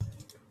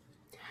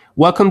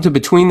Welcome to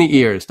Between the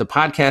Ears, the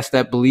podcast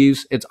that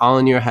believes it's all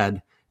in your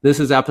head. This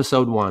is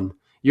episode 1.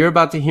 You're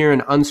about to hear an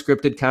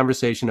unscripted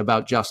conversation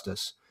about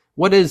justice.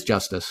 What is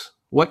justice?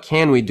 What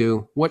can we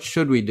do? What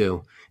should we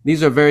do?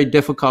 These are very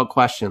difficult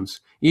questions.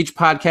 Each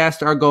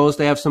podcast, our goal is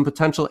to have some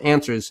potential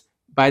answers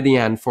by the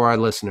end for our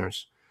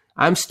listeners.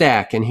 I'm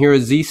Stack, and here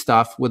is Z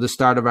Stuff with the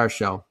start of our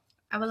show.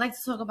 I would like to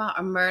talk about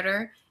a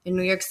murder in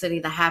New York City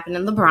that happened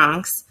in the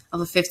Bronx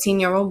of a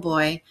 15-year-old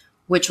boy,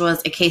 which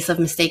was a case of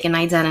mistaken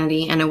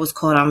identity, and it was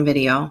caught on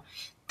video.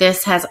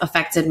 This has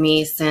affected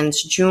me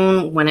since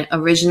June when it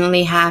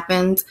originally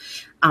happened.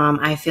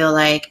 I feel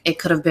like it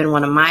could have been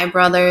one of my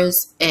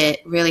brothers.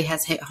 It really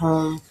has hit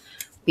home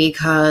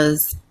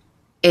because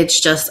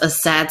it's just a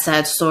sad,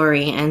 sad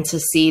story. And to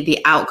see the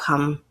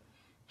outcome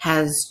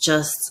has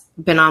just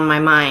been on my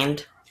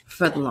mind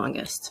for the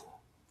longest.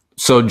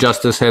 So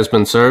justice has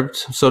been served,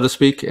 so to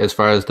speak, as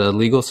far as the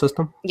legal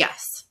system?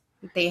 Yes,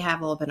 they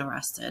have all been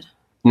arrested.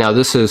 Now,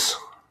 this is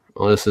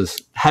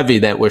heavy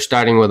that we're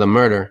starting with a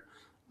murder,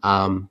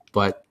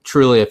 but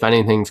truly, if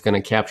anything's going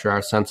to capture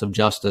our sense of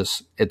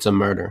justice, it's a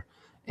murder.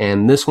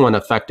 And this one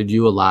affected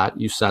you a lot.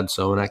 You said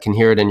so, and I can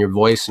hear it in your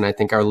voice, and I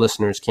think our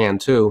listeners can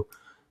too.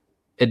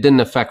 It didn't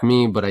affect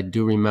me, but I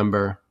do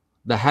remember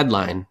the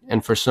headline,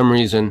 and for some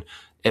reason,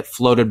 it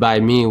floated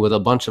by me with a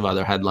bunch of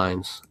other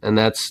headlines. And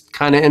that's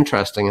kind of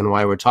interesting and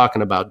why we're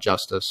talking about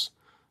justice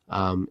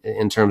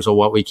in terms of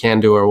what we can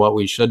do or what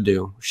we should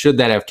do. Should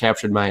that have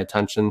captured my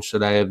attention?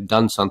 Should I have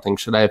done something?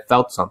 Should I have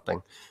felt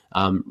something?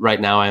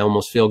 Right now, I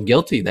almost feel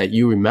guilty that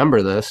you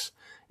remember this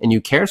and you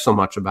care so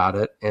much about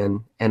it,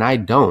 and I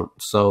don't.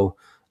 So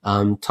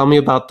tell me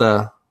about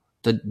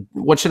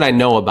what should I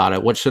know about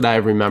it? What should I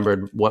have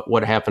remembered?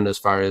 What happened as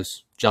far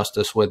as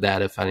justice with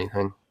that, if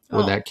anything,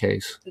 with that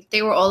case?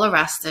 They were all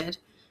arrested,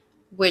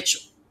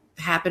 which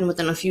happened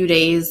within a few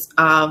days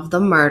of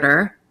the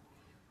murder.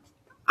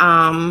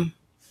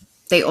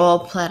 They all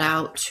pled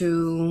out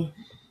to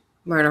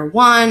murder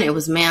one. It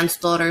was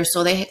manslaughter.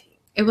 So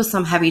it was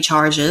some heavy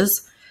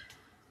charges.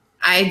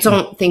 I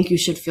don't think you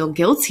should feel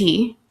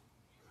guilty.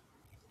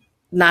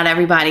 Not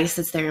everybody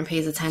sits there and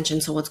pays attention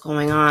to what's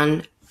going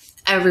on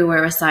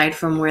everywhere aside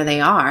from where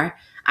they are.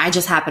 I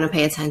just happen to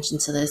pay attention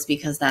to this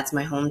because that's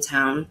my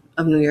hometown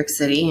of New York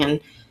City, and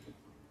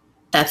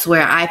that's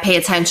where I pay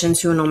attention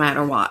to no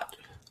matter what.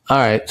 All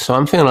right. So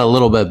I'm feeling a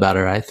little bit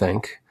better, I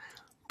think.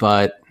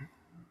 But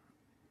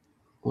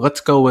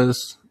let's go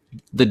with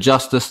the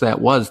justice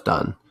that was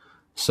done.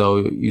 So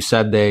you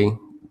said they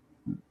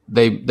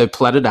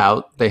pled it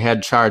out. They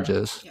had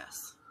charges.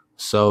 Yes.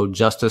 So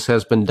justice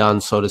has been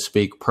done, so to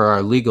speak, per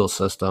our legal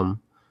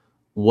system.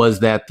 Is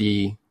that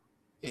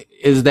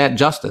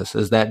justice?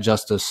 Is that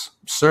justice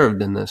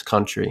served in this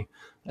country?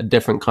 A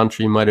different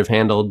country might have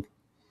handled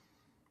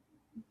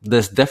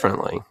this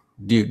differently.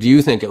 Do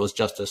you think it was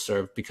justice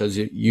served because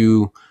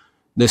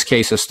this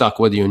case has stuck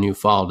with you and you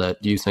followed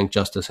it? Do you think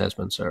justice has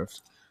been served?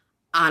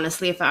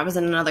 Honestly, if I was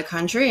in another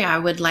country, I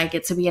would like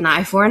it to be an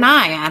eye for an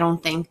eye. I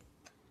don't think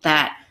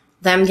that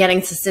them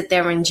getting to sit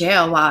there in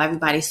jail while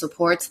everybody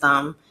supports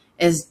them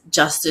is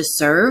justice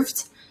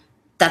served.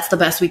 That's the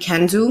best we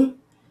can do,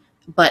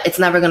 but it's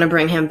never going to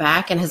bring him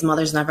back, and his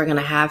mother's never going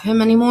to have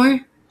him anymore.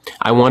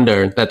 I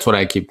wonder, that's what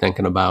I keep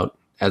thinking about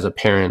as a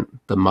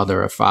parent, the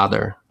mother or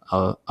father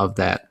of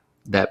that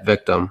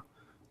victim.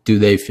 Do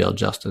they feel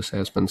justice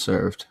has been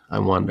served? I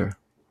wonder.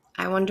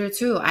 I wonder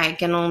too. I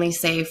can only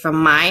say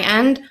from my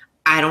end,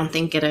 I don't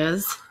think it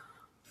is.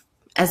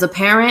 As a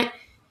parent,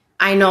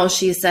 I know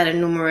she said in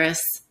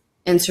numerous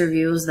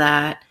interviews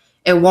that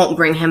it won't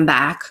bring him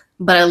back,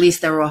 but at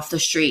least they're off the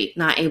street,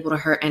 not able to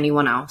hurt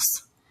anyone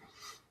else.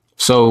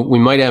 So we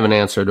might have an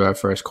answer to our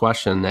first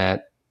question,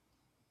 that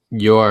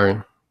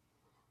your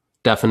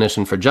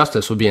definition for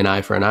justice would be an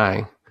eye for an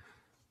eye.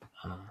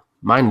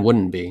 Mine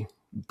wouldn't be,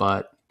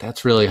 but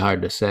that's really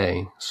hard to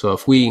say. So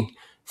if we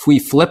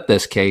flip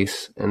this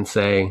case and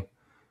say,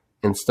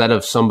 instead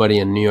of somebody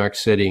in New York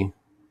City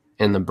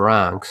in the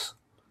Bronx,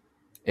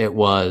 it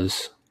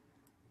was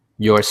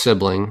your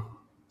sibling,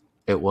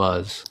 it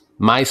was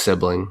my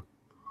sibling,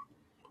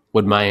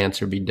 would my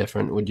answer be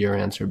different? Would your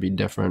answer be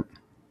different?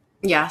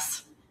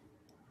 Yes.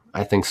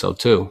 I think so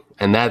too.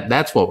 And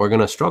that's what we're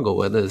going to struggle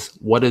with, is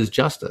what is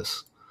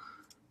justice?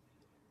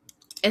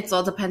 It's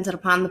all dependent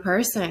upon the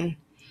person.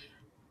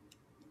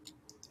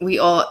 We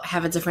all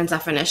have a different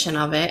definition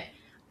of it.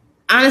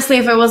 Honestly,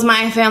 if it was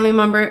my family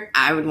member,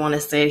 I would want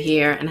to sit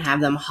here and have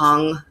them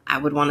hung. I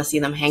would want to see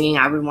them hanging.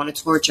 I would want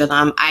to torture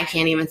them. I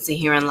can't even sit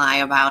here and lie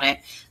about it.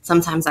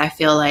 Sometimes I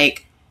feel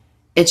like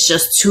it's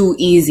just too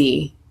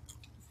easy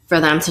for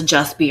them to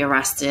just be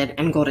arrested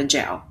and go to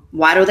jail.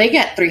 Why do they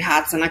get 3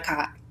 hots and a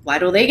cot? Why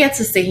do they get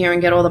to sit here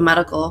and get all the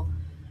medical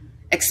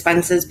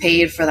expenses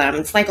paid for them?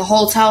 It's like a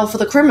hotel for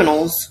the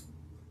criminals.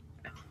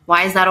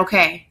 Why is that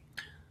okay?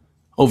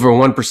 Over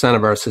 1%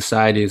 of our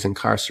society is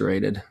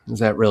incarcerated. Is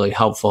that really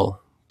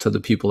helpful to the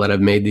people that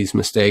have made these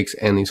mistakes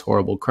and these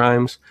horrible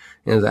crimes?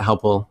 And is it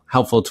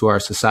helpful to our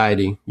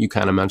society? You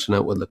kind of mentioned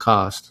it with the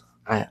cost.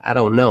 I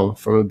don't know,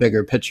 from a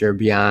bigger picture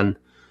beyond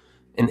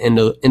an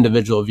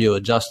individual view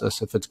of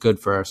justice if it's good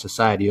for our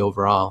society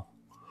overall.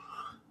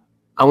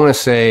 I want to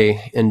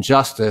say in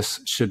justice,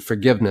 should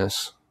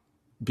forgiveness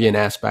be an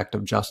aspect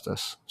of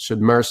justice?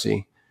 Should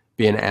mercy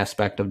be an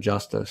aspect of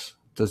justice?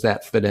 Does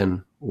that fit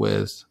in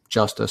with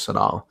justice at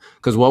all?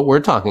 Because what we're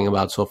talking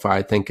about so far,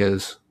 I think,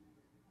 is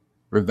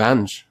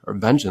revenge or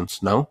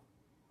vengeance, no?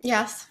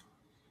 Yes.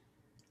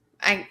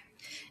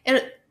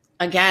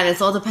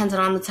 It's all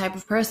dependent on the type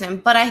of person.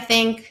 But I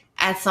think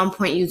at some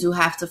point you do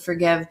have to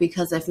forgive,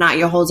 because if not,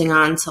 you're holding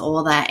on to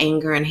all that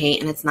anger and hate,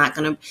 and that's not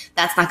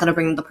gonna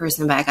bring the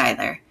person back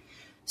either.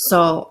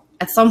 So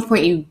at some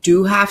point you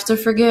do have to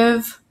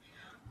forgive,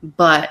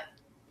 but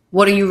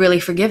what are you really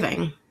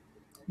forgiving?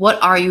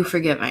 What are you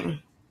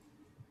forgiving?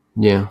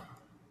 Yeah.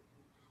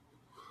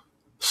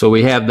 So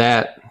we have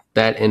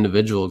that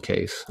individual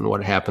case and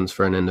what happens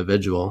for an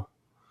individual.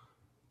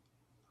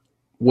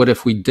 What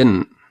if we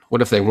didn't?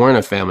 What if they weren't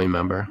a family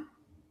member?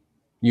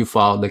 You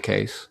followed the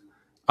case.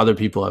 Other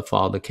people have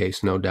followed the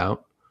case, no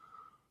doubt.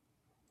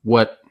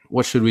 What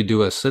should we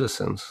do as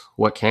citizens?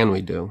 What can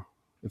we do?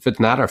 If it's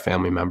not our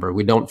family member,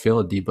 we don't feel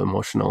a deep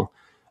emotional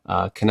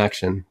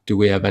connection. Do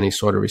we have any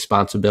sort of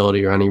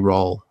responsibility or any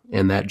role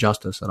in that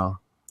justice at all?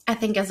 I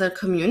think as a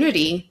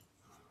community,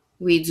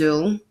 we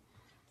do.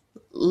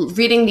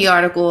 Reading the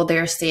article,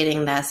 they're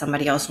stating that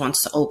somebody else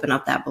wants to open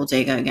up that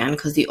bodega again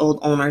because the old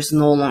owners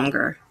no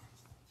longer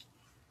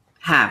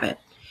have it.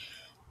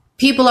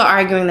 People are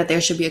arguing that there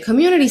should be a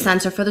community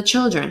center for the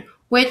children,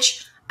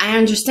 which I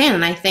understand,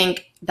 and I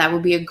think that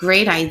would be a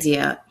great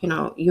idea.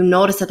 You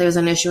notice that there's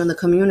an issue in the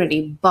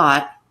community,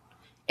 but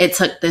it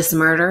took this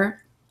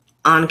murder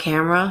on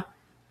camera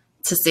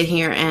to sit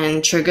here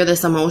and trigger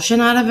this emotion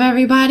out of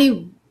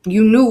everybody.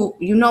 You know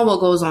what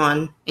goes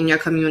on in your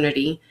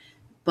community,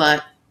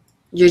 but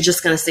you're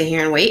just going to sit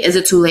here and wait. Is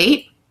it too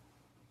late?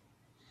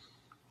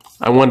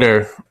 I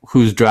wonder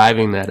who's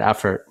driving that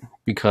effort,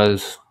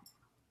 because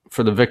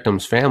for the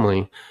victim's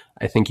family,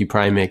 I think you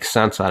probably make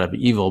sense out of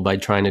evil by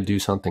trying to do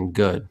something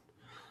good.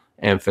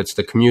 And if it's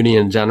the community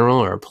in general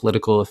or a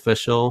political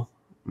official,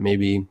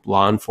 maybe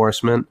law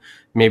enforcement,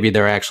 maybe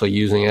they're actually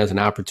using it as an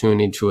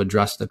opportunity to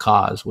address the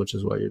cause, which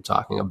is what you're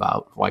talking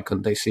about. Why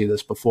couldn't they see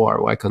this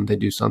before? Why couldn't they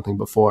do something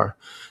before?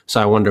 So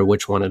I wonder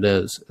which one it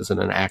is. Is it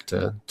an act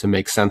to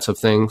make sense of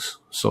things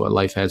so a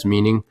life has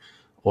meaning,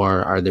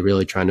 or are they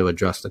really trying to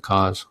address the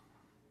cause?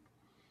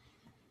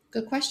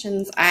 Good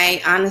questions.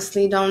 I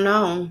honestly don't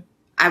know.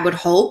 I would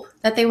hope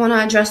that they want to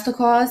address the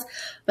cause,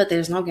 but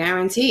there's no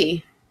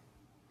guarantee.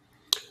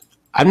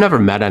 I've never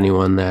met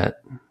anyone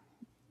that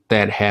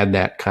had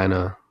that kind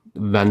of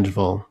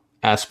vengeful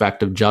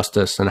aspect of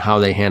justice and how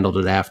they handled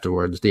it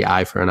afterwards. The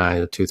eye for an eye,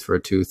 the tooth for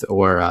a tooth,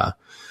 or a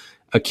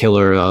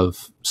killer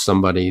of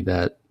somebody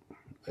that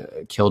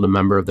killed a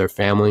member of their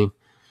family.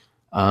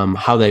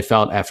 How they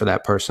felt after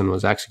that person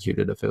was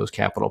executed, if it was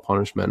capital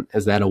punishment.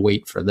 Is that a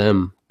weight for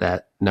them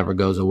that never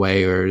goes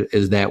away, or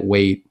is that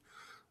weight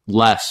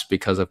less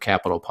because of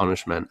capital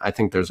punishment? I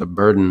think there's a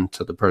burden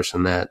to the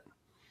person that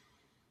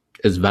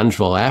is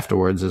vengeful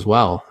afterwards as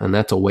well, and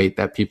that's a weight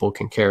that people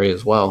can carry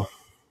as well.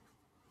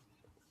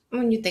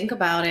 When you think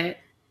about it,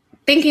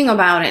 thinking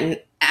about it,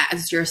 and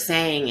as you're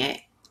saying it,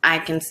 I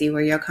can see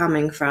where you're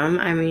coming from.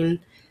 I mean,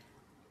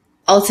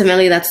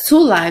 ultimately, that's 2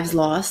 lives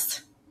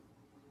lost.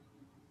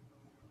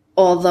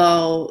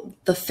 Although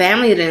the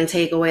family didn't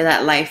take away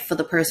that life for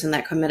the person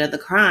that committed the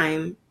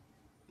crime,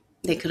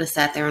 they could have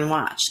sat there and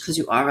watched, because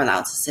you are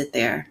allowed to sit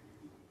there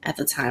at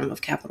the time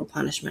of capital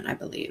punishment, I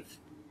believe.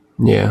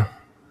 Yeah,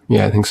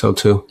 I think so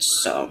too.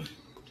 So,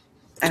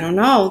 I don't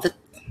know.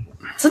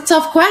 It's a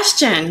tough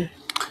question.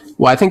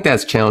 Well, I think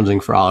that's challenging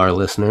for all our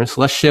listeners.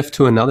 Let's shift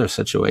to another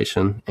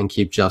situation and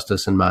keep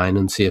justice in mind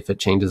and see if it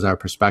changes our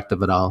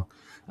perspective at all.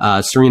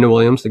 Serena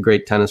Williams, the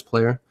great tennis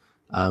player,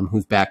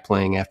 who's back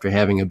playing after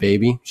having a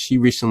baby. She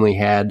recently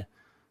had,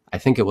 I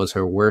think it was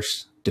her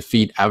worst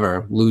defeat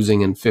ever,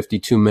 losing in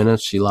 52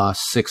 minutes. She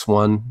lost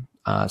 6-1,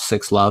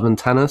 6-love in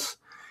tennis.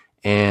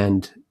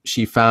 And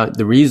she found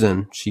the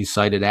reason she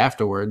cited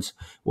afterwards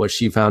was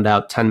she found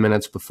out 10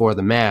 minutes before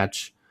the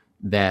match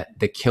that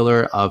the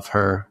killer of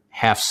her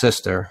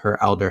half-sister, her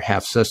elder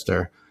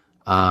half-sister,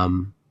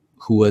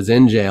 who was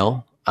in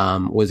jail,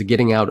 was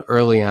getting out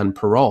early on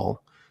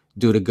parole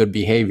due to good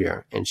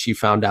behavior. And she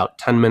found out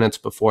 10 minutes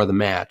before the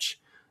match,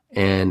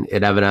 and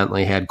it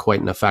evidently had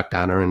quite an effect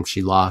on her, and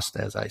she lost,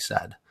 as I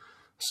said.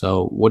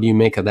 So what do you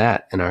make of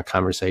that in our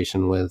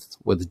conversation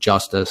with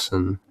justice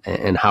and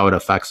how it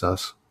affects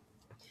us?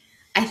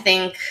 I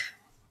think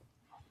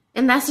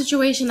in that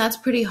situation, that's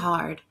pretty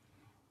hard.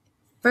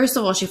 First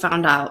of all, she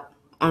found out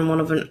on one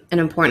of an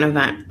important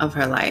event of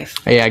her life.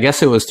 Hey, I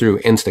guess it was through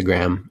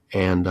Instagram,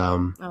 and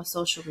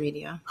social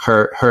media.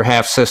 Her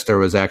half-sister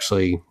was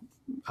actually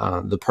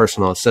the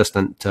personal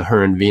assistant to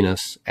her and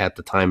Venus at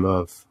the time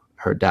of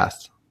her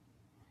death.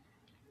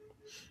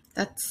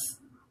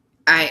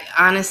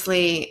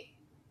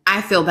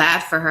 I feel bad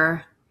for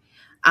her.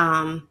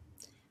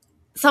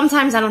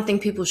 Sometimes I don't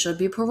think people should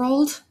be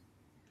paroled,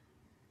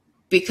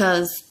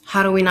 because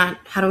how do we know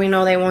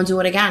they won't do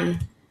it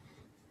again?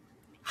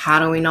 How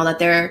do we know that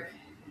they're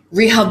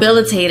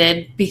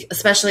rehabilitated,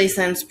 especially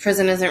since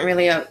prison isn't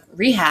really a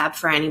rehab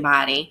for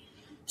anybody.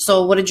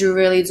 So what did you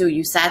really do?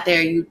 You sat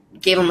there, you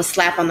gave him a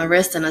slap on the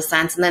wrist in a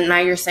sense, and then now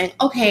you're saying,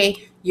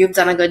 okay, you've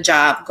done a good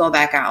job, go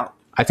back out.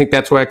 I think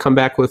that's where I come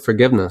back with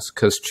forgiveness,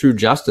 because true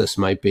justice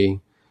might be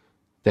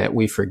that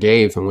we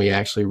forgave and we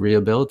actually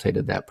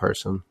rehabilitated that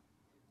person.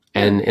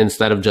 And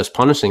instead of just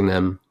punishing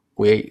them,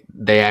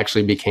 they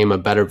actually became a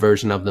better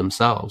version of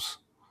themselves.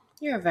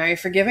 You're a very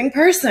forgiving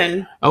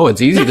person. Oh,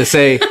 it's easy to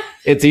say.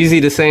 It's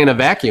easy to say in a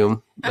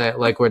vacuum,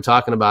 like we're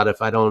talking about.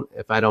 If I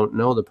don't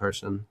know the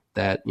person,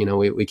 that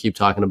we keep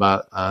talking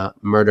about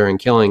murder and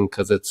killing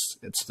because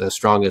it's the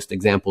strongest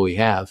example we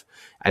have.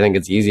 I think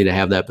it's easy to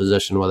have that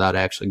position without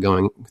actually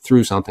going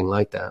through something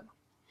like that.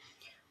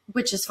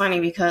 Which is funny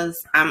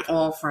because I'm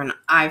all for an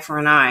eye for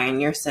an eye,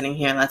 and you're sitting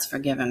here, let's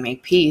forgive and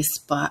make peace.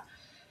 But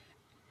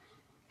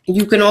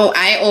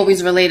I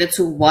always related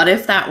to what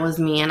if that was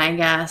me, and I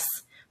guess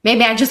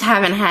maybe I just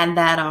haven't had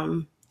that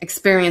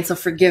experience of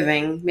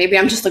forgiving. Maybe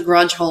I'm just a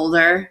grudge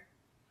holder,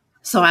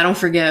 so I don't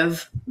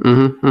forgive.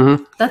 Mm-hmm,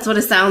 mm-hmm. That's what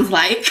it sounds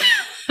like.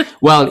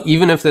 Well,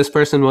 even if this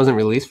person wasn't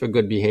released for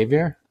good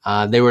behavior,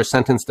 they were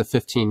sentenced to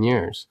 15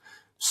 years.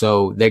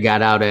 So they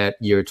got out at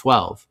year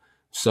 12.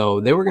 So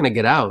they were going to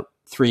get out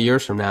 3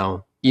 years from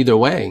now, either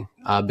way,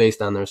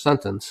 based on their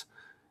sentence.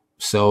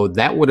 So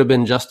that would have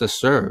been justice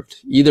served.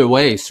 Either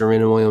way,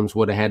 Serena Williams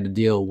would have had to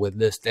deal with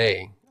this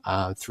day,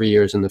 3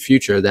 years in the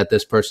future, that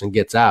this person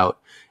gets out.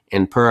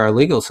 And per our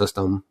legal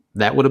system,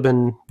 that would have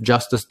been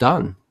justice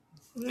done.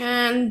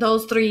 And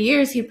those 3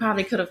 years, he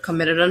probably could have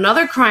committed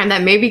another crime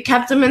that maybe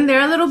kept him in there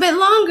a little bit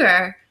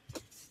longer.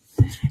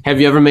 Have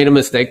you ever made a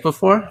mistake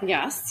before?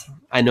 Yes.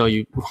 I know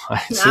you.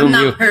 I'm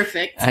not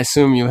perfect. I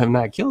assume you have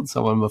not killed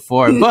someone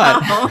before,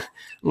 but no. I'm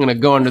going to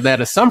go under that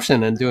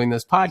assumption in doing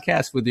this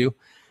podcast with you.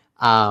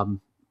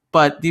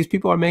 But these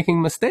people are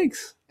making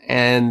mistakes,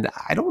 and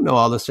I don't know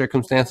all the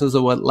circumstances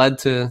of what led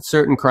to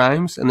certain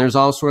crimes. And there's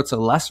all sorts of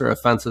lesser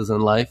offenses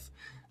in life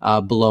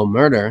below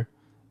murder,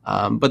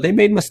 but they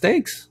made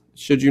mistakes.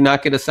 Should you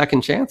not get a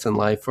second chance in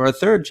life, or a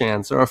third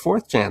chance, or a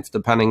fourth chance,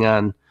 depending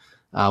on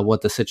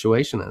what the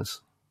situation is?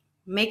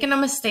 Making a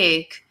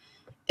mistake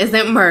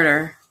isn't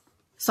murder.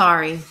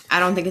 Sorry, I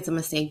don't think it's a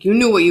mistake. You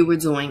knew what you were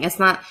doing. It's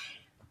not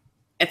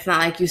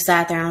like you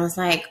sat there and was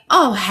like,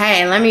 oh,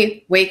 hey, let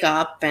me wake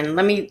up and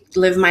let me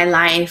live my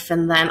life.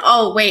 And then,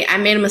 oh, wait, I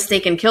made a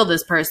mistake and killed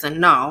this person.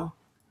 No,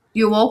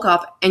 you woke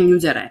up and you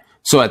did it.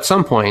 So at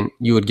some point,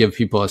 you would give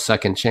people a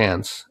second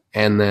chance.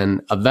 And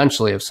then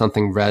eventually, if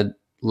something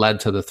led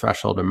to the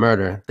threshold of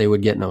murder, they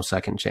would get no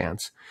second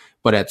chance.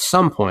 But at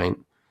some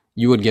point,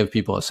 you would give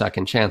people a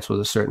second chance with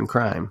a certain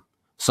crime,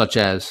 such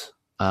as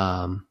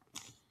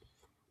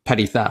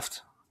petty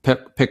theft.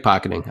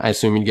 Pickpocketing. I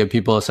assume you'd give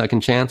people a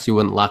second chance. You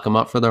wouldn't lock them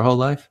up for their whole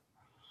life?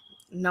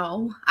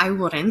 No, I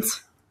wouldn't.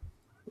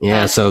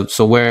 Yeah. So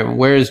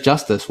where is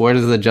justice? Where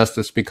does the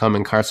justice become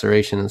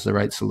incarceration as the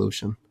right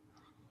solution?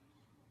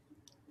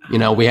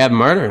 We have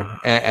murder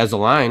as a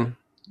line,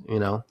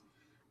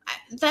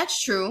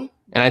 That's true.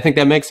 And I think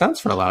that makes sense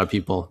for a lot of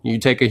people. You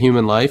take a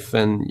human life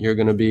and you're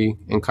going to be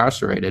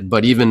incarcerated.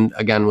 But even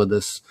again, with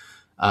this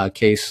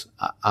case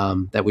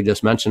that we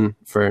just mentioned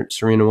for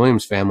Serena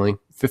Williams' family,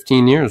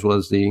 15 years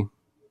was the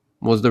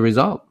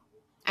result.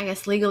 I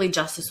guess legally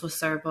justice was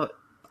served, but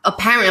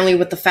apparently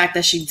with the fact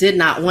that she did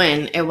not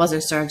win, it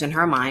wasn't served in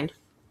her mind.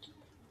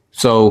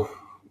 So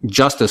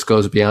justice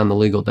goes beyond the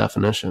legal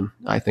definition,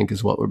 I think,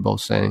 is what we're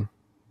both saying.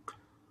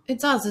 It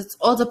does. It's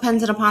all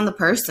dependent upon the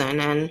person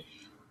and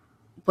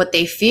what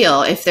they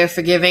feel. If they're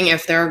forgiving,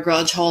 if they're a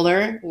grudge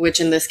holder, which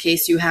in this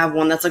case you have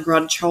one that's a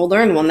grudge holder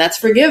and one that's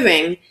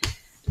forgiving.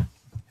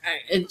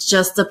 It's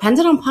just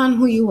dependent upon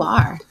who you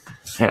are.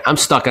 I'm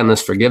stuck on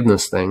this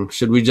forgiveness thing.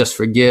 Should we just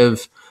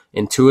forgive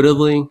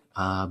intuitively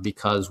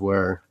because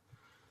we're,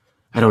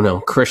 I don't know,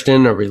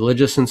 Christian or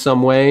religious in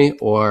some way?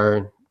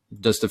 Or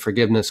does the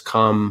forgiveness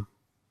come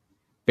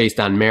based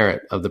on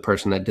merit of the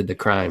person that did the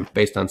crime,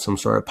 based on some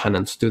sort of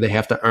penance? Do they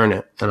have to earn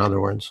it, in other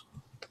words?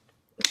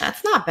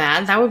 That's not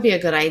bad. That would be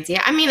a good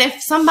idea. I mean,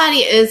 if somebody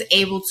is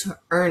able to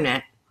earn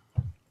it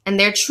and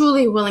they're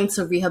truly willing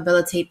to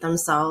rehabilitate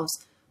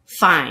themselves,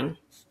 fine.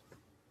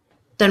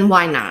 Then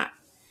why not?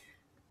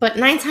 But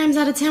 9 times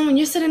out of 10, when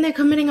you're sitting there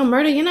committing a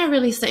murder, you're not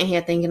really sitting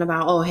here thinking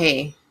about, oh,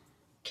 hey,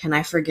 can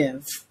I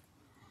forgive?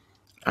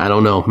 I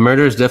don't know.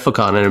 Murder is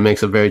difficult, and it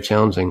makes it very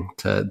challenging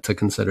to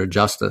consider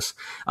justice.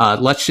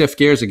 Let's shift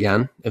gears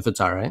again, if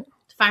it's all right.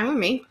 Fine with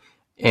me.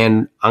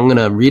 And I'm going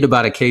to read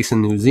about a case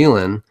in New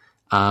Zealand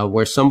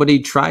where somebody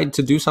tried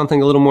to do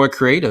something a little more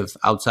creative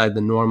outside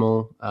the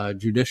normal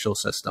judicial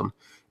system.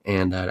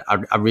 And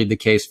I'll read the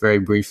case very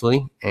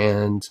briefly,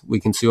 and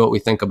we can see what we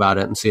think about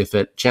it and see if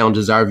it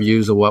challenges our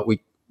views of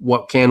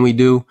what can we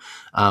do,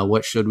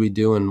 what should we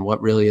do, and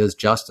what really is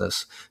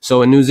justice.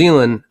 So in New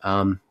Zealand,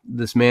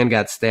 this man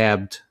got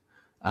stabbed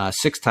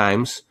 6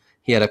 times.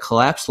 He had a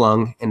collapsed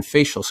lung and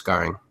facial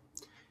scarring.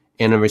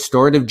 In a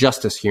restorative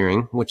justice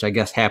hearing, which I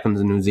guess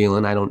happens in New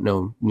Zealand, I don't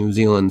know New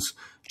Zealand's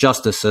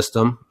justice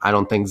system. I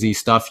don't think Z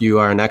Stuff, you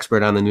are an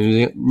expert on the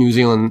New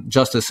Zealand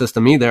justice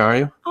system either, are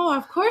you? Oh,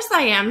 of course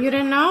I am. You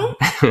didn't know?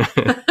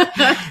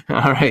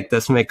 All right,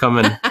 this may come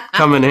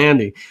in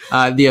handy.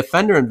 The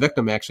offender and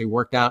victim actually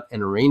worked out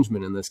an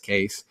arrangement in this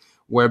case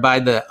whereby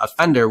the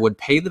offender would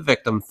pay the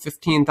victim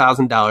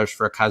 $15,000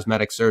 for a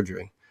cosmetic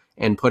surgery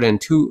and put in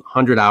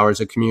 200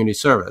 hours of community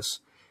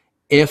service.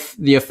 If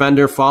the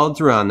offender followed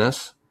through on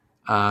this,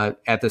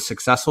 at the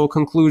successful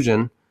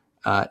conclusion,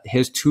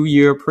 his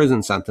 2-year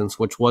prison sentence,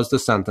 which was the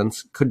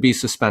sentence, could be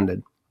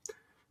suspended.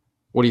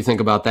 What do you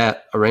think about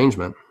that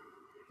arrangement?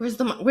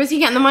 Where's he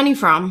getting the money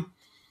from?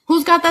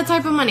 Who's got that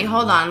type of money?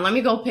 Hold on. Let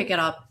me go pick it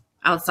up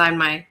outside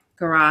my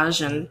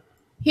garage. And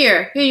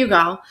here you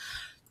go.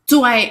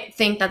 Do I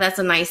think that that's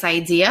a nice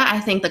idea? I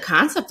think the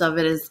concept of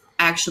it is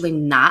actually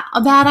not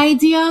a bad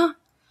idea.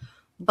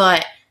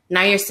 But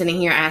now you're sitting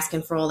here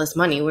asking for all this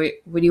money. Where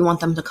do you want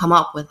them to come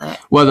up with it?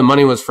 Well, the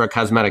money was for a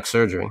cosmetic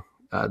surgery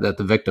that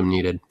the victim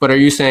needed. But are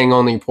you saying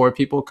only poor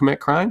people commit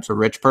crimes? A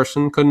rich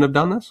person couldn't have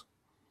done this?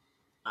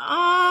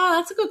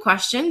 That's a good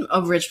question. A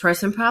rich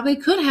person probably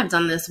could have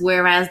done this,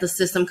 whereas the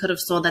system could have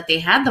saw that they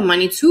had the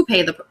money to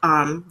pay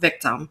the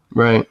victim.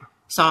 Right.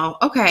 So,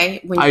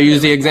 okay. I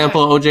use the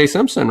example of O.J.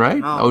 Simpson,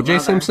 right? Oh, O.J.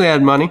 Simpson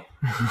had money.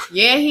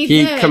 Yeah, he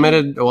did. He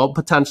committed, well,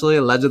 potentially,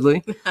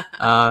 allegedly,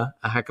 a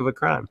heck of a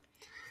crime.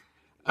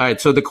 All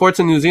right. So the courts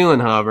in New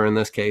Zealand, however, in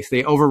this case,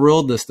 they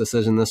overruled this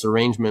decision, this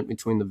arrangement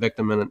between the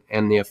victim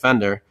and the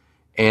offender.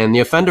 And the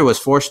offender was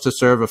forced to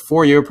serve a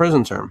 4-year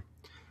prison term.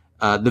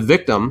 The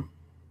victim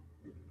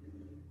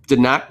did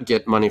not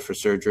get money for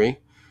surgery,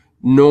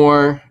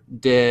 nor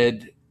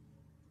did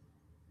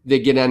they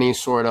get any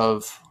sort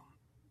of,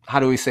 how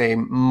do we say,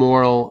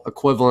 moral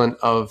equivalent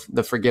of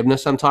the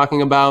forgiveness I'm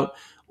talking about,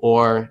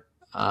 or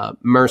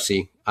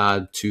mercy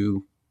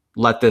to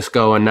let this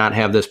go and not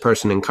have this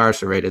person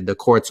incarcerated. The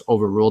courts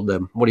overruled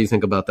them. What do you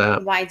think about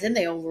that? Why did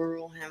they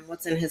overrule him?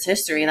 What's in his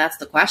history? That's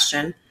the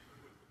question.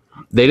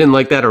 They didn't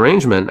like that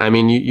arrangement. I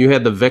mean, you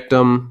had the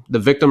victim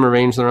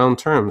arranged their own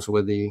terms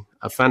with the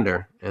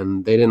offender,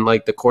 and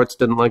the courts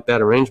didn't like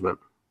that arrangement.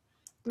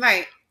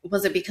 Right.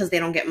 Was it because they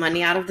don't get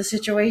money out of the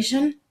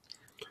situation?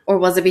 Or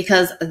was it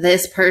because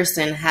this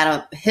person had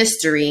a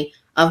history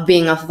of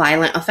being a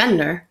violent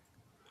offender?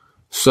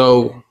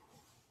 So,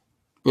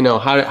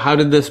 how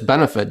did this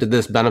benefit? Did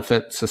this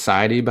benefit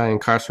society by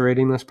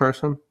incarcerating this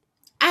person?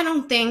 I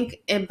don't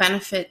think it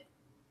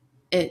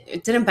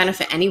didn't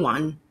benefit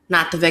anyone.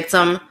 Not the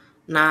victim,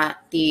 not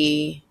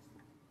the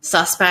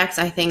suspects.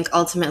 I think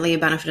ultimately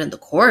it benefited the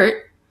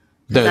court.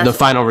 The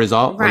final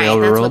result? Right,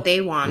 that's what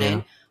they wanted.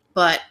 Yeah.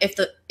 But if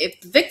the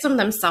victim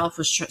themselves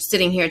was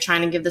sitting here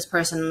trying to give this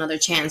person another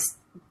chance,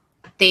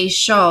 they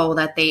show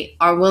that they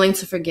are willing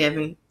to forgive,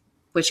 in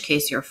which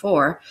case you're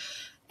for,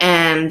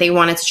 and they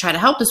wanted to try to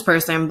help this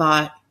person,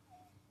 but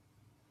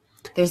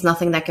there's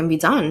nothing that can be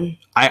done.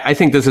 I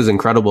think this is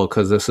incredible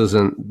because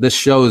this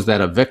shows that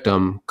a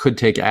victim could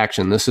take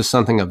action. This is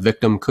something a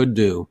victim could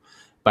do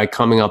by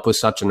coming up with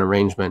such an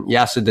arrangement.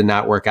 Yes, it did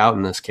not work out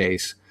in this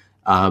case,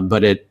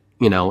 but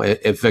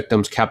if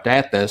victims kept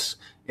at this,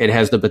 it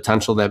has the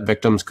potential that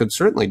victims could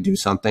certainly do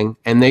something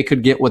and they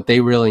could get what they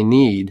really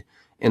need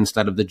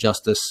instead of the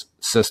justice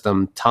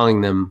system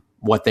telling them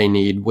what they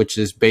need, which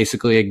is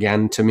basically,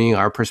 again, to me,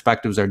 our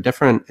perspectives are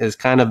different, is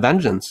kind of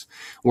vengeance,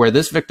 where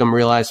this victim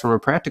realized from a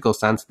practical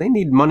sense, they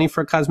need money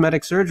for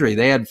cosmetic surgery.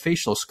 They had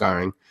facial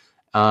scarring.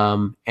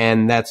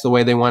 And that's the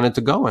way they wanted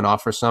to go and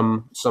offer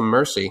some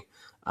mercy.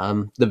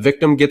 The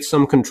victim gets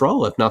some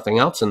control, if nothing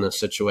else, in this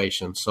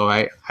situation. So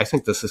I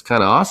think this is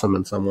kind of awesome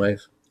in some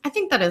ways. I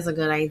think that is a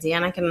good idea,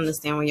 and I can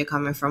understand where you're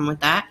coming from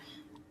with that.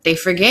 They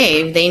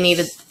forgave. They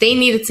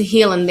needed to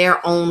heal in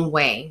their own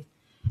way.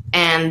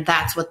 And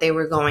that's what they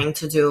were going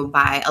to do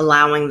by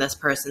allowing this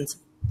person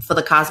for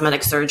the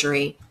cosmetic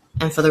surgery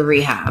and for the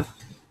rehab.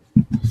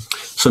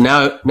 So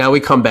now we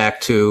come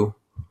back to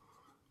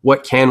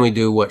what can we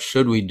do? What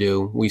should we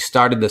do? We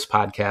started this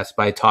podcast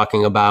by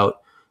talking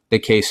about the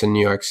case in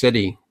New York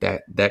City,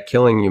 that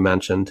killing you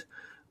mentioned.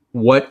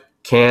 What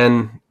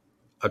can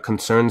a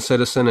concerned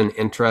citizen, an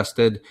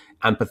interested,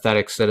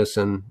 empathetic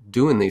citizen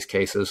do in these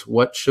cases?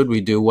 What should we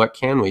do? What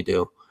can we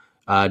do?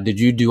 Did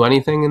you do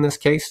anything in this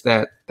case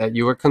that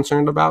you were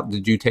concerned about?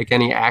 Did you take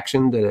any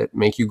action? Did it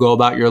make you go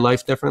about your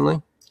life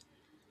differently?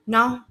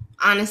 No,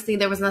 honestly,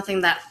 there was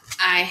nothing that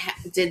I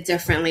did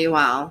differently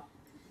while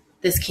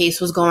this case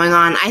was going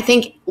on. I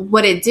think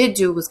what it did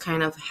do was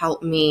kind of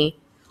help me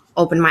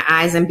open my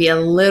eyes and be a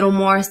little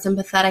more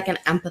sympathetic and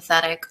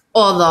empathetic,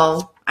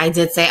 although I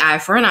did say eye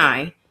for an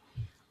eye.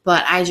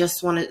 But I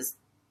just want to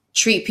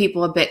treat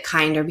people a bit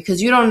kinder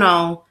because you don't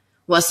know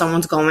what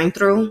someone's going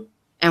through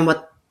and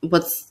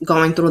what's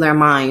going through their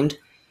mind.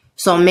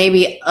 So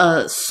maybe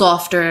a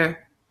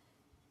softer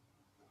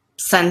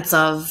sense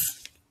of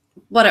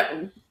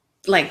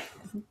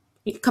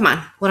come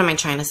on, what am I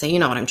trying to say? You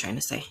know what I'm trying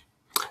to say.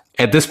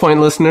 At this point,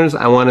 listeners,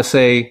 I want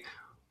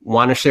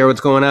to share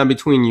what's going on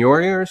between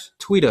your ears?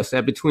 Tweet us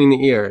at Between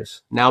the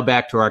Ears. Now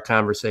back to our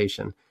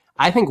conversation.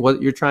 I think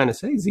what you're trying to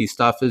say, Z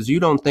Stuff, is you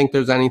don't think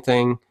there's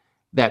anything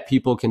that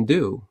people can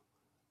do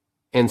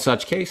in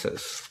such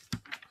cases.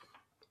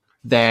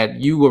 That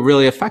you were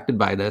really affected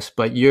by this,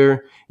 but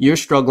you're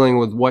struggling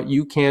with what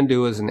you can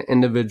do as an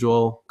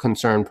individual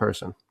concerned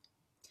person.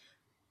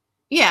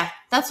 Yeah,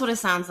 that's what it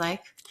sounds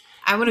like.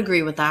 I would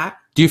agree with that.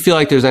 Do you feel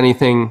like there's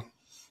anything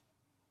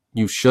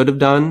you should have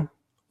done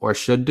or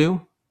should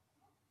do?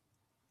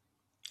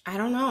 I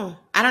don't know.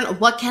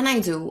 What can I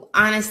do?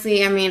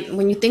 Honestly, I mean,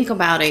 when you think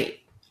about it,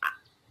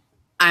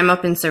 I'm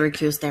up in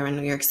Syracuse, there in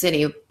New York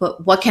City,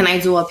 but what can I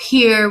do up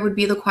here would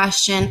be the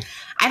question.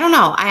 I don't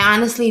know. I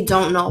honestly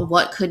don't know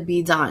what could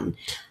be done.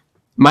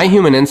 My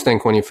human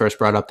instinct when you first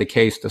brought up the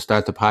case to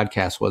start the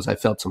podcast was I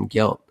felt some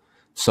guilt.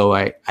 So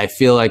I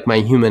feel like my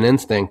human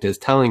instinct is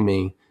telling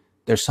me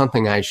there's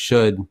something I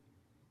should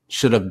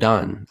have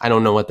done. I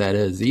don't know what that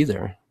is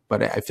either,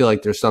 but I feel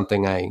like there's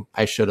something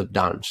I should have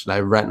done. Should I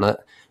have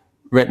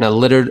written a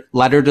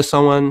letter to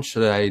someone?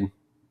 Should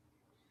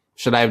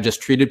I have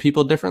just treated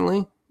people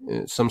differently?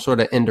 Some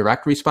sort of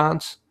indirect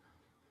response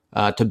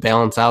to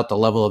balance out the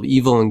level of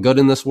evil and good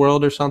in this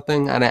world or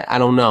something? And I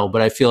don't know,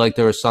 but I feel like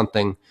there was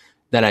something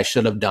that I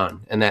should have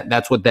done. And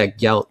that's what that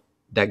guilt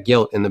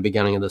in the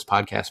beginning of this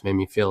podcast made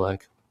me feel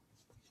like.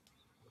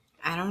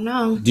 I don't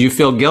know. Do you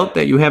feel guilt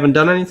that you haven't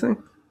done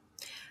anything?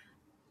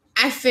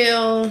 I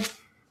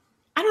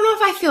don't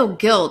know if I feel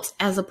guilt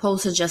as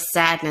opposed to just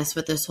sadness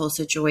with this whole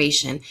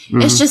situation.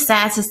 Mm-hmm. It's just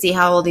sad to see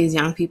how all these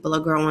young people are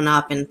growing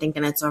up and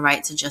thinking it's all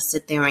right to just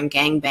sit there and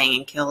gangbang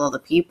and kill other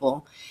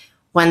people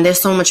when there's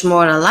so much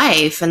more to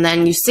life. And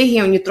then you sit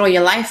here and you throw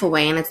your life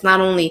away, and it's not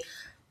only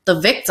the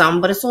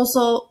victim, but it's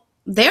also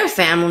their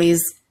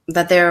families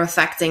that they're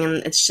affecting.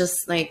 And it's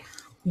just like,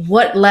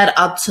 what led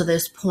up to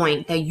this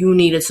point that you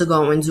needed to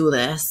go and do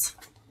this?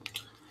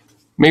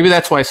 Maybe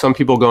that's why some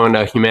people go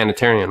into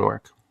humanitarian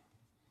work.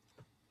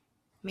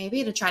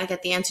 Maybe to try to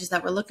get the answers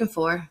that we're looking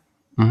for.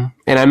 Mm-hmm.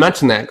 And I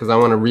mentioned that because I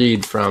want to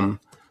read from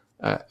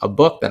a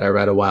book that I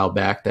read a while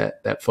back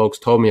that folks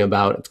told me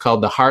about. It's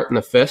called The Heart and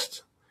the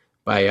Fist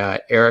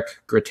by Eric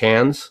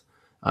Greitens.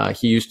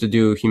 He used to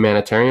do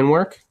humanitarian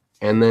work,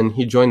 and then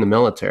he joined the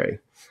military.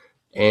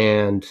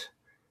 And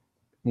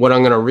what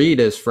I'm going to read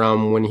is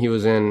from when he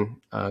was in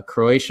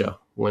Croatia,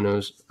 when it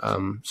was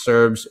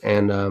Serbs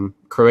and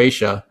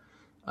Croatia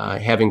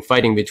having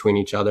fighting between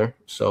each other.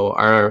 So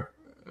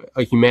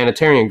a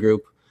humanitarian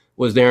group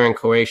was there in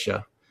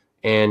Croatia,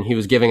 and he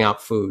was giving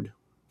out food.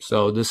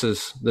 So this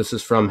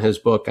is from his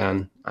book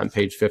on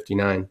page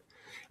 59.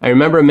 I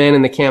remember a man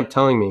in the camp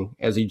telling me,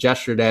 as he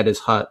gestured at his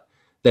hut,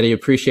 that he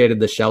appreciated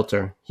the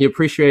shelter. He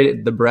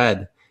appreciated the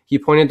bread. He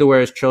pointed to where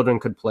his children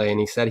could play, and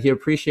he said he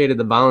appreciated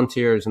the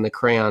volunteers and the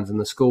crayons and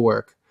the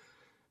schoolwork.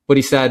 But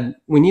he said,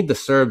 we need the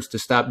Serbs to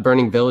stop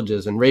burning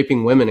villages and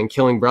raping women and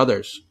killing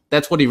brothers.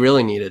 That's what he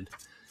really needed.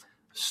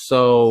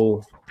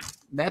 So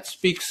that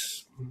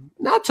speaks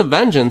not to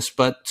vengeance,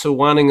 but to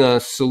wanting a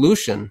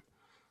solution.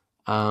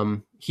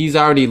 He's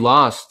already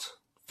lost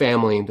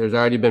family. There's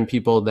already been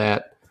people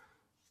that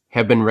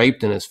have been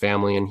raped in his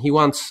family, and he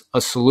wants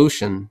a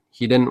solution.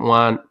 He didn't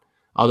want,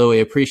 although he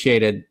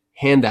appreciated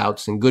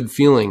handouts and good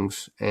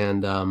feelings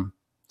and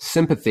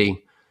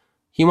sympathy,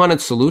 he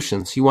wanted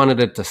solutions. He wanted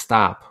it to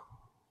stop.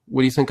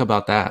 What do you think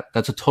about that?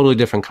 That's a totally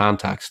different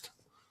context.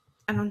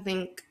 I don't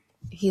think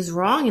he's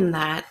wrong in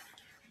that.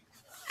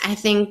 I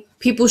think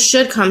people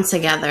should come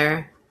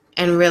together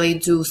and really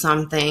do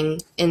something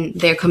in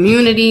their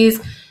communities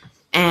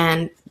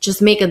and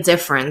just make a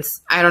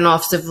difference. I don't know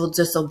if civil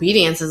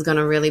disobedience is going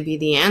to really be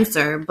the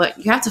answer, but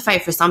you have to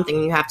fight for something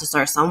and you have to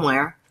start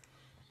somewhere.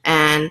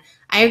 And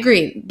I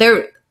agree.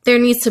 There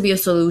needs to be a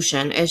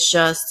solution. It's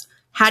just,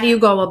 how do you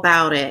go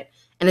about it?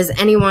 And is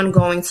anyone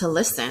going to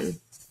listen?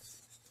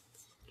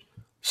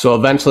 So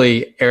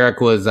eventually Eric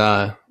was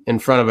in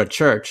front of a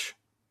church,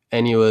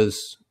 and he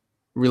was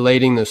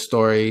relating the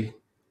story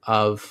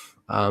of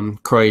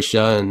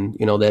Croatia and,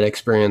 that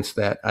experience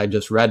that I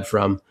just read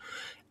from.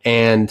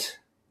 And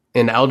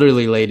an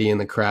elderly lady in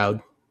the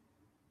crowd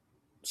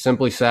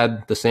simply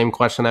said the same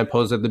question I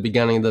posed at the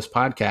beginning of this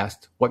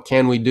podcast. What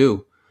can we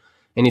do?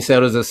 And he said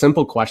it was a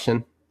simple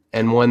question,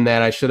 and one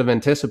that I should have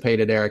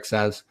anticipated, Eric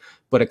says,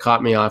 but it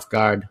caught me off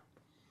guard.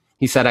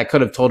 He said I could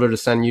have told her to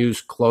send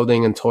used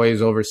clothing and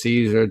toys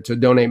overseas or to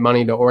donate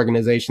money to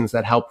organizations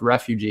that helped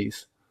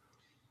refugees.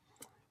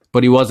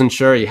 But he wasn't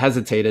sure. He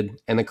hesitated,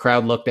 and the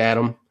crowd looked at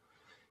him.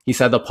 He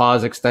said the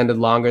pause extended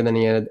longer than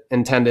he had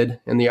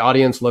intended, and the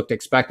audience looked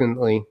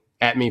expectantly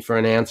at me for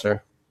an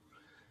answer.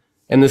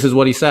 And this is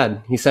what he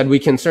said. He said, we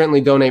can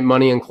certainly donate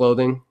money and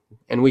clothing,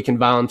 and we can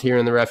volunteer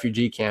in the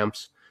refugee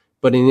camps.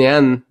 But in the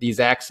end, these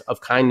acts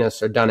of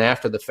kindness are done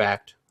after the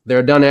fact.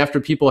 They're done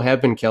after people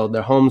have been killed,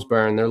 their homes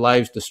burned, their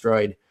lives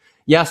destroyed.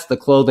 Yes, the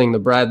clothing, the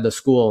bread, the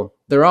school,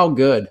 they're all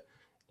good,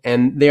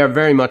 and they are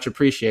very much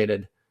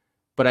appreciated.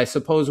 But I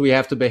suppose we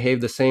have to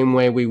behave the same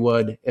way we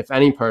would if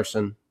any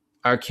person,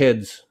 our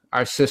kids,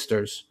 our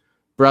sisters,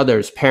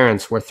 brothers,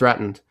 parents were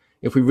threatened.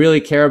 If we really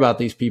care about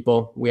these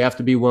people, we have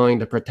to be willing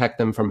to protect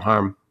them from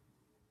harm.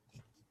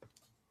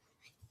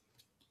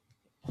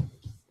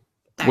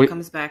 That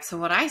comes back to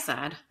what I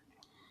said.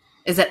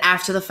 Is it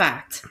after the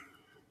fact?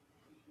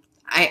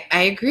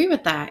 I agree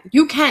with that.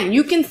 You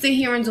can sit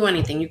here and do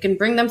anything. You can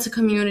bring them to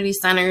community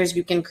centers.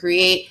 You can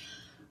create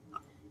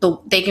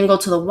they can go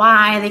to the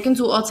Y. They can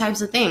do all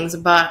types of things.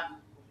 But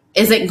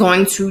is it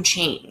going to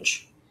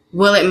change?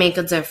 Will it make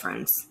a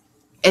difference?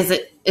 Is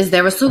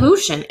there a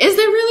solution? Is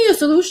there really a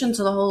solution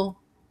to the whole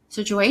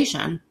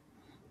situation?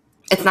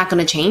 It's not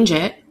going to change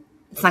it.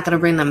 It's not going to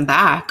bring them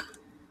back.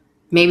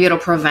 Maybe it'll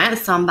prevent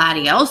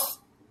somebody else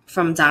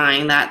from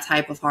dying that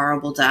type of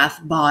horrible death,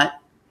 but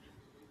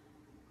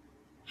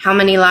how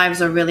many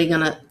lives are really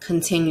going to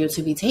continue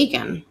to be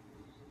taken?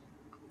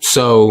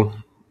 So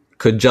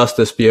could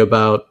justice be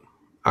about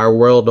our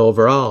world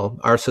overall,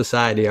 our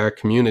society, our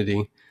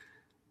community?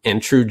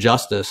 And true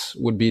justice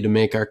would be to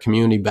make our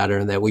community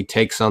better, that we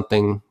take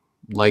something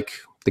like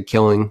the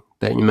killing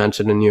that you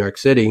mentioned in New York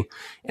City,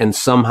 and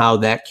somehow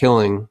that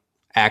killing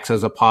acts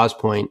as a pause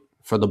point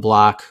for the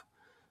block,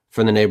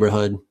 for the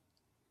neighborhood,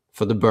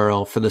 for the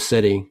borough, for the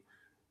city,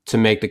 to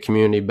make the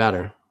community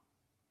better.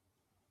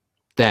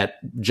 That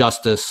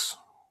justice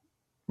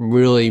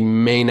really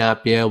may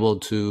not be able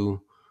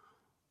to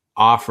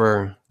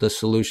offer the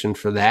solution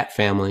for that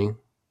family,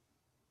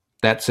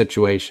 that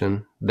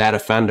situation, that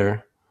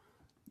offender,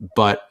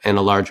 but in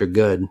a larger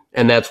good.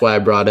 And that's why I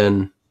brought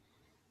in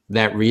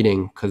that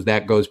reading, because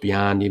that goes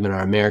beyond even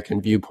our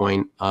American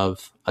viewpoint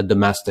of a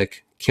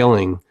domestic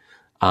killing.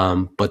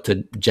 But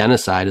the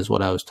genocide is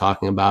what I was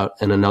talking about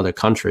in another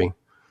country.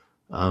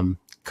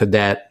 Could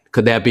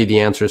that be the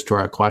answers to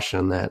our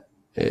question, that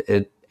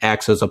it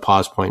acts as a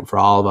pause point for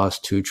all of us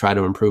to try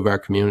to improve our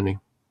community?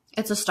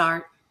 It's a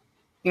start.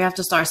 You have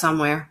to start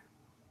somewhere.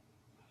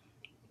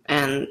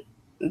 And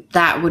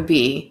that would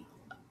be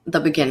the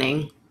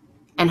beginning.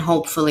 And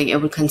hopefully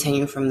it would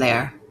continue from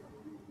there.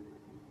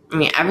 I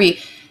mean,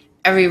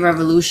 every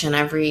revolution,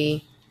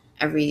 every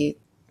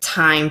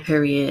time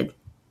period,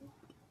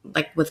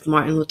 like with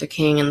Martin Luther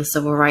King and the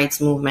civil rights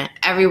movement,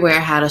 everywhere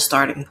had a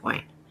starting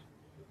point.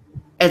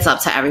 It's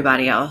up to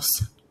everybody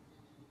else.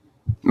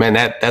 Man,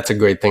 that's a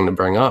great thing to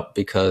bring up,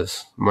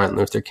 because Martin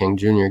Luther King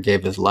Jr.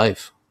 gave his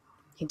life.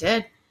 He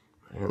did.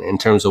 And in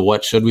terms of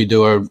what should we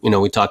do, or,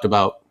 we talked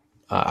about,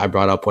 I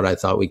brought up what I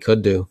thought we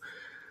could do.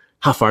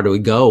 How far do we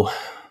go?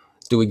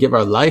 Do we give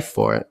our life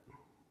for it?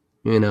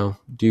 Do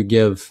you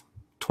give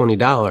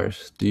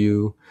 $20? Do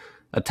you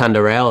attend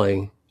a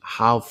rally?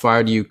 How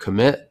far do you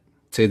commit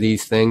to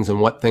these things,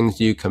 and what things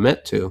do you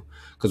commit to?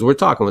 Because we're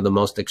talking with the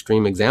most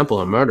extreme example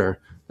of murder.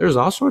 There's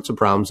all sorts of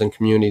problems in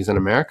communities in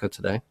America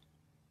today.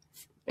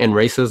 And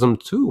racism,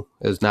 too,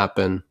 has not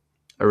been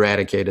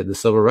eradicated. The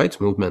civil rights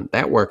movement,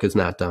 that work is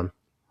not done.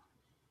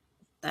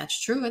 That's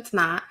true. It's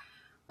not.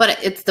 But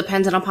it's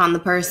dependent upon the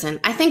person.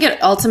 I think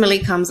it ultimately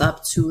comes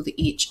up to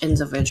each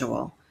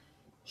individual.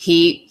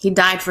 He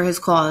died for his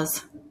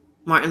cause,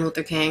 Martin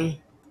Luther King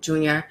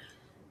Jr.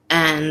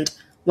 And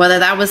whether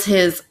that was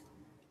his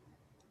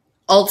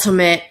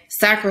ultimate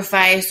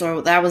sacrifice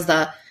or that was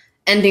the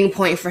ending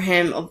point for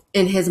him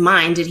in his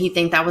mind, did he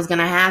think that was going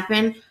to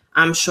happen?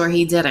 I'm sure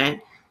he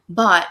didn't.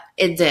 But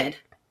it did.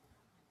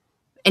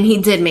 And he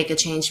did make a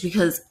change,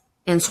 because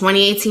in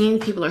 2018,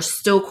 people are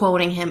still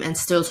quoting him and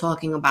still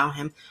talking about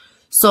him.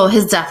 So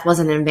his death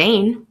wasn't in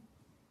vain.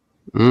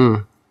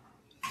 And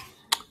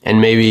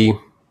maybe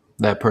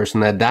that person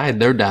that died,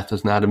 their death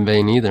is not in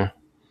vain either.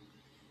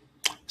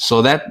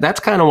 So that's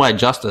kind of why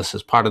justice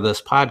is part of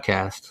this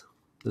podcast.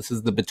 This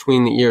is the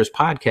Between the Ears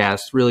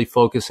podcast, really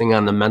focusing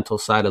on the mental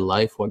side of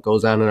life, what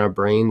goes on in our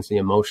brains, the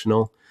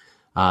emotional,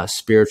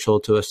 spiritual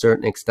to a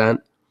certain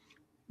extent.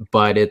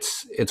 But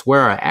it's where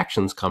our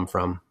actions come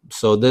from.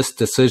 So this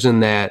decision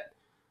that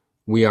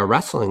we are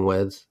wrestling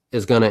with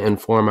is going to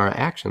inform our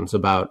actions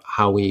about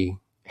how we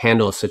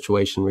handle a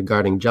situation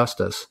regarding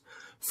justice.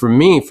 For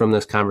me, from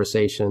this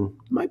conversation,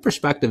 my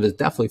perspective is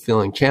definitely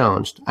feeling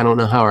challenged. I don't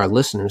know how our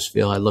listeners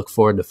feel. I look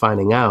forward to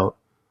finding out.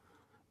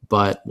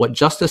 But what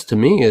justice to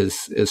me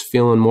is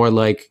feeling more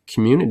like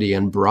community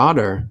and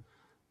broader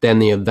than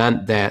the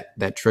event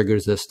that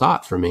triggers this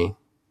thought for me.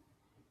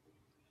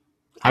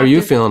 How are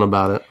you feeling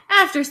about it?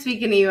 After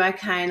speaking to you, I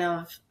kind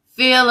of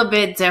feel a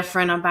bit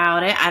different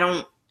about it. I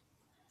don't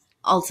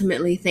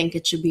ultimately think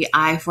it should be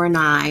eye for an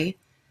eye.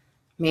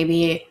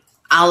 Maybe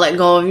I'll let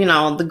go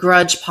of, the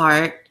grudge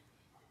part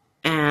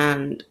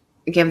and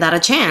give that a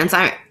chance.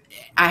 I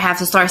have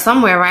to start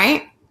somewhere,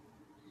 right?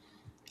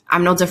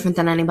 I'm no different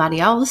than anybody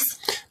else.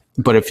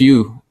 But if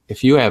you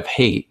have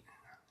hate,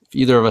 if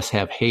either of us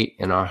have hate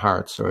in our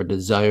hearts or a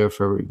desire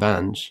for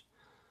revenge,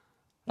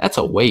 that's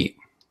a weight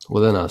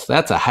within us.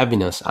 That's a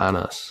heaviness on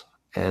us.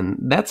 And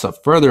that's a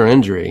further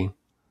injury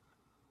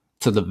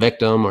to the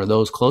victim or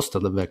those close to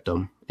the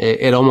victim.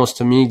 It almost,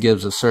 to me,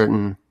 gives a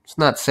certain, it's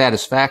not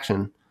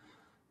satisfaction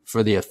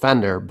for the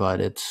offender,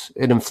 but it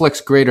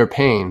inflicts greater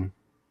pain.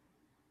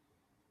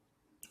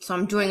 So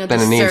I'm doing a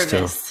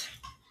disservice.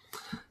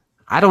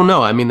 I don't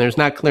know. I mean, there's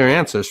not clear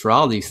answers for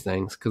all these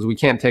things, because we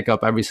can't take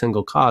up every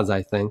single cause,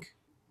 I think.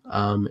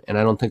 And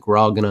I don't think we're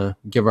all going to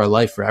give our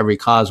life for every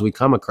cause we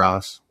come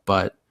across.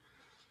 But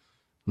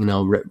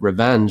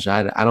revenge,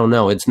 I don't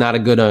know. It's not a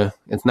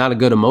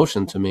good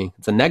emotion to me.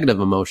 It's a negative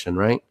emotion,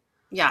 right?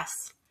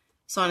 Yes.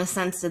 So in a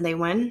sense, did they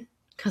win?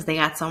 Because they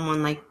got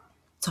someone like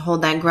to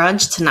hold that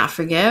grudge, to not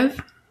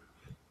forgive?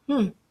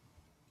 I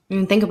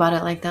didn't think about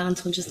it like that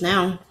until just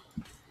now.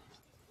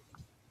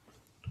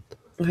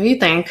 What do you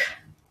think?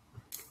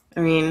 I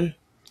mean,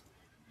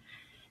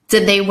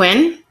 did they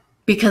win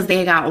because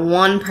they got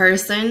one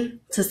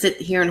person to sit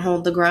here and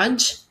hold the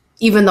grudge,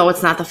 even though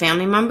it's not the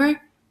family member?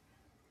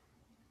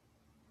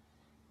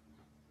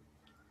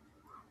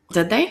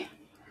 Did they?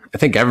 I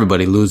think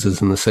everybody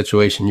loses in the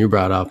situation you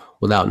brought up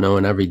without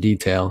knowing every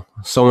detail.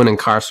 Someone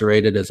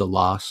incarcerated is a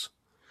loss.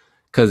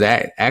 Because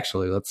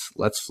actually,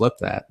 let's flip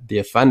that. The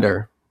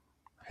offender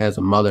has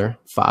a mother,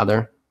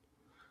 father,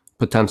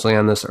 potentially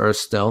on this earth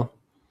still.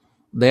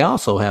 They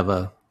also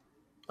have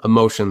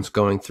emotions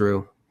going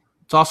through.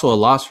 It's also a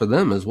loss for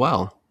them as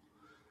well.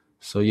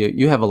 So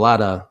you have a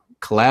lot of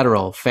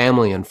collateral,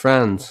 family and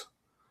friends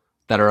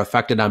that are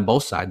affected on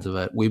both sides of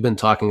it. We've been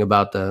talking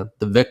about the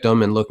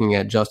victim and looking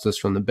at justice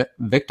from the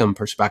victim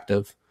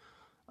perspective.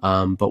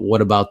 But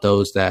what about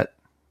those that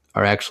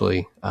are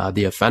actually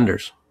the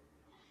offenders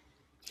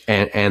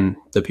and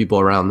the people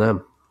around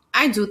them?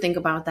 I do think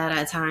about that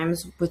at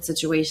times with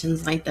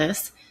situations like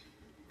this.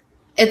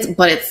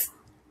 It's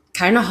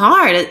kind of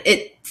hard.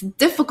 It's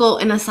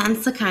difficult in a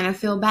sense to kind of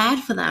feel bad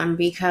for them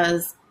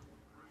because,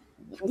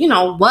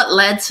 what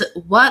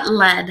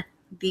led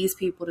these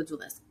people to do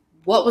this?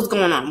 What was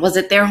going on? Was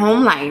it their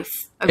home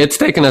life? It's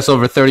taken us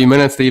over 30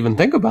 minutes to even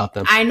think about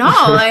them. I know.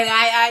 Like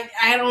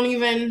I don't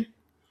even.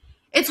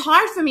 It's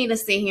hard for me to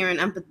sit here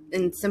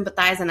and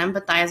sympathize and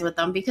empathize with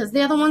them because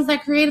they're the ones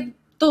that created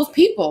those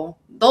people.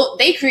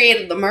 They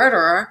created the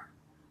murderer.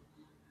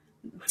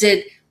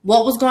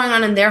 What was going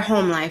on in their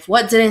home life?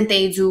 What didn't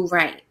they do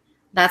right?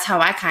 That's how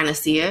I kind of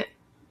see it.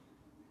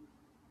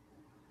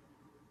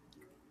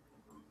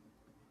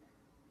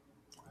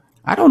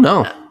 I don't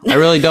know. I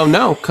really don't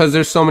know because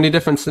there's so many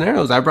different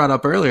scenarios. I brought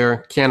up earlier,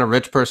 can a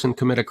rich person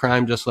commit a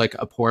crime just like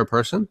a poor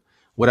person?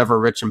 Whatever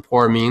rich and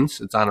poor means,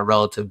 it's on a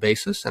relative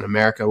basis. In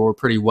America, we're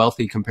pretty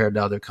wealthy compared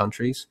to other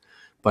countries.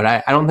 But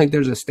I don't think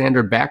there's a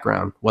standard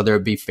background, whether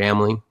it be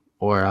family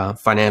or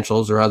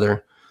financials or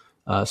other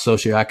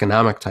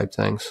socioeconomic type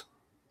things.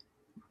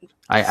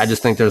 I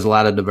just think there's a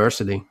lot of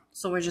diversity.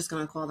 So we're just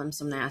going to call them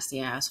some nasty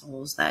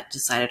assholes that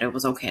decided it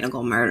was okay to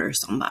go murder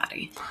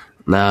somebody.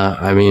 Nah,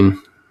 I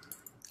mean,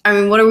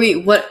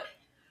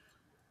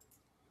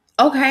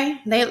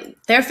 okay,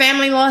 their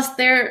family lost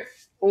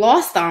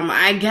them.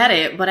 I get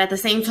it. But at the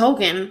same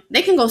token,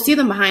 they can go see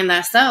them behind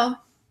that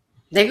cell.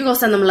 They could go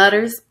send them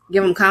letters,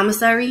 give them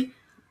commissary.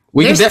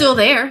 They're still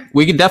there.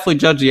 We could definitely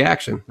judge the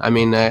action. I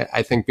mean,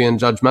 I think being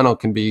judgmental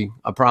can be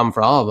a problem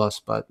for all of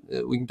us, but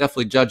we can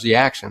definitely judge the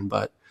action.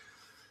 But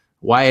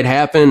why it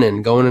happened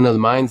and going into the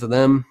minds of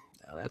them,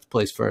 that's a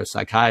place for a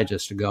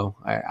psychiatrist to go.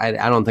 I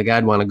don't think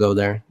I'd want to go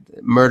there.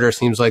 Murder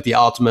seems like the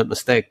ultimate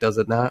mistake, does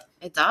it not?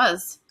 It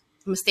does.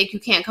 A mistake you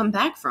can't come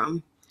back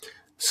from.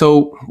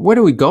 So where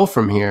do we go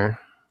from here?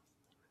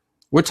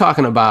 We're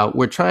trying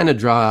to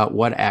draw out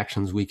what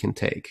actions we can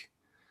take.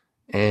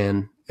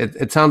 And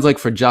it sounds like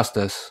for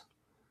justice,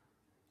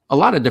 a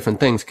lot of different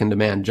things can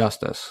demand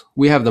justice.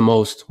 We have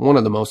one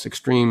of the most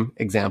extreme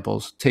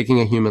examples,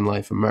 taking a human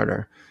life and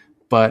murder.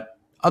 But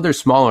other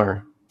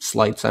smaller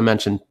slights, I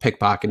mentioned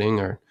pickpocketing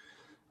or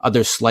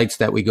other slights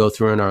that we go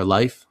through in our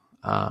life,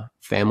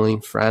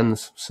 family,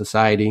 friends,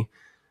 society.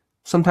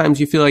 Sometimes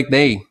you feel like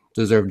they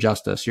deserve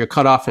justice. You're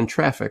cut off in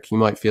traffic. You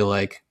might feel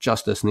like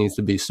justice needs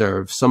to be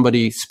served.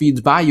 Somebody speeds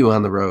by you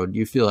on the road.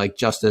 You feel like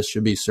justice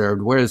should be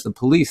served. Where is the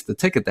police to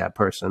ticket that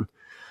person?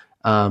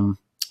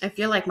 If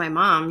you're like my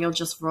mom, you'll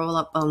just roll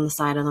up on the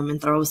side of them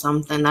and throw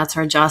something. That's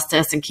her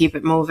justice and keep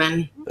it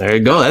moving. There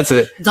you go. That's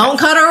it. Don't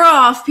cut her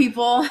off,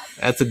 people.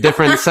 That's a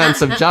different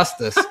sense of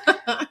justice.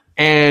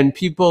 And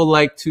people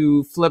like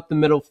to flip the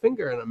middle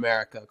finger in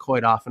America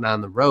quite often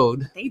on the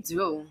road. They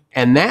do.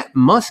 And that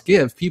must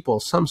give people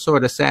some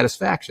sort of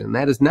satisfaction.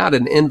 That is not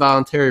an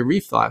involuntary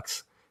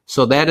reflex.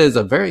 So that is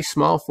a very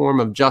small form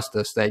of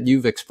justice that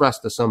you've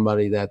expressed to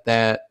somebody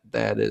that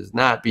is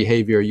not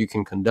behavior you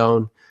can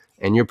condone.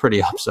 And you're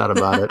pretty upset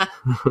about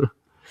it.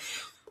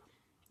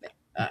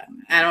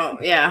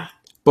 Yeah.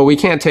 But we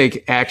can't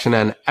take action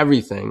on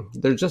everything.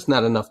 There's just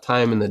not enough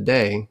time in the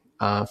day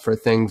for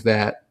things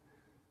that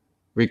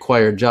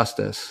require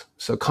justice.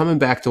 So coming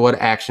back to what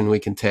action we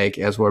can take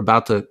as we're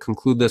about to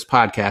conclude this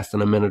podcast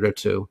in a minute or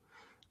two,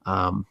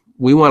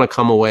 we want to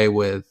come away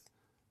with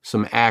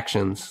some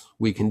actions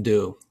we can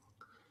do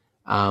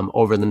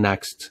over the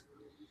next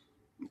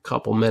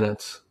couple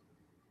minutes.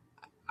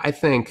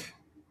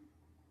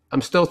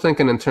 I'm still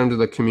thinking in terms of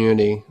the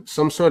community,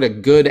 some sort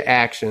of good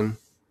action.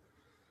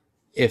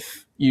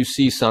 If you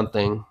see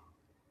something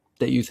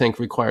that you think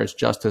requires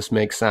justice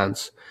makes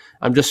sense.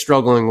 I'm just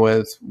struggling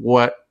with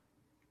what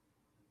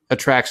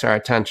attracts our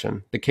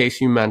attention. The case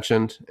you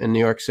mentioned in New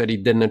York City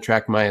didn't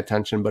attract my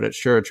attention, but it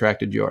sure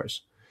attracted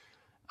yours.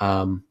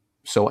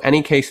 So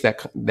any case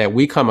that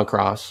we come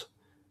across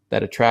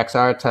that attracts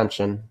our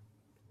attention,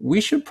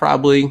 we should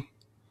probably,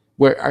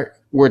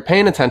 we're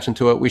paying attention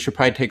to it, we should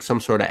probably take some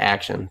sort of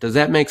action. Does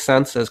that make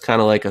sense as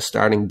kind of like a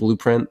starting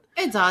blueprint?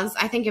 It does.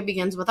 I think it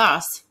begins with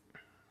us.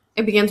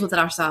 It begins with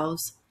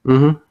ourselves.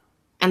 Mm-hmm.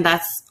 And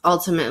that's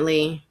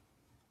ultimately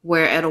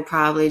where it'll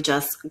probably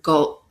just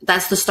go.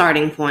 That's the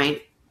starting point.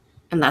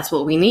 And that's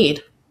what we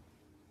need.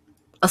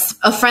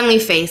 A friendly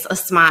face, a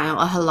smile,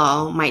 a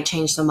hello might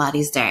change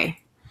somebody's day.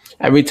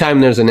 Every time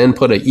there's an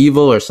input of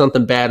evil or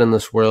something bad in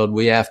this world,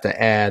 we have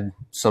to add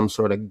some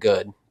sort of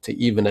good to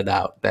even it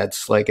out.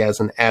 That's like as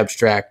an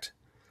abstract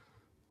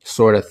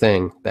sort of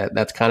thing.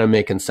 That's kind of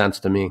making sense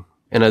to me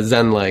in a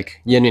Zen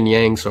like yin and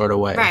yang sort of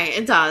way. Right,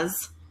 it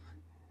does.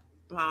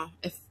 Well,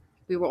 if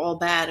we were all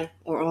bad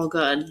or all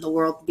good, the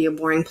world would be a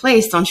boring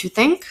place, don't you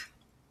think?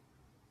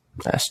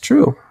 That's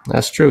true.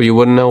 That's true. You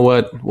wouldn't know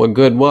what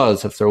good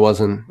was if there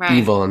wasn't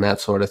evil and that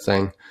sort of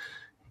thing.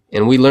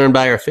 And we learn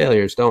by our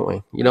failures, don't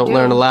we? You don't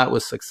learn a lot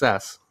with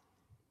success.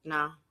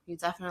 No, you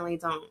definitely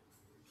don't.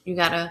 You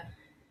gotta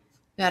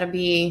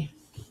be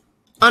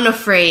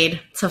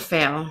unafraid to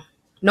fail.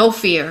 No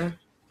fear.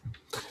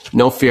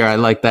 No fear. I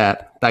like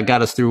that. That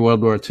got us through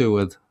World War II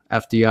with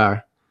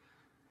FDR.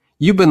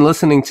 You've been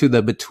listening to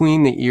the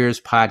Between the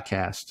Ears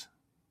podcast.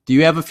 Do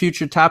you have a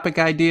future topic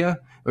idea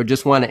or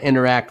just want to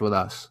interact with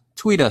us?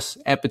 Tweet us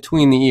at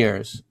Between the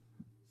Ears.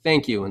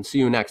 Thank you and see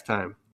you next time.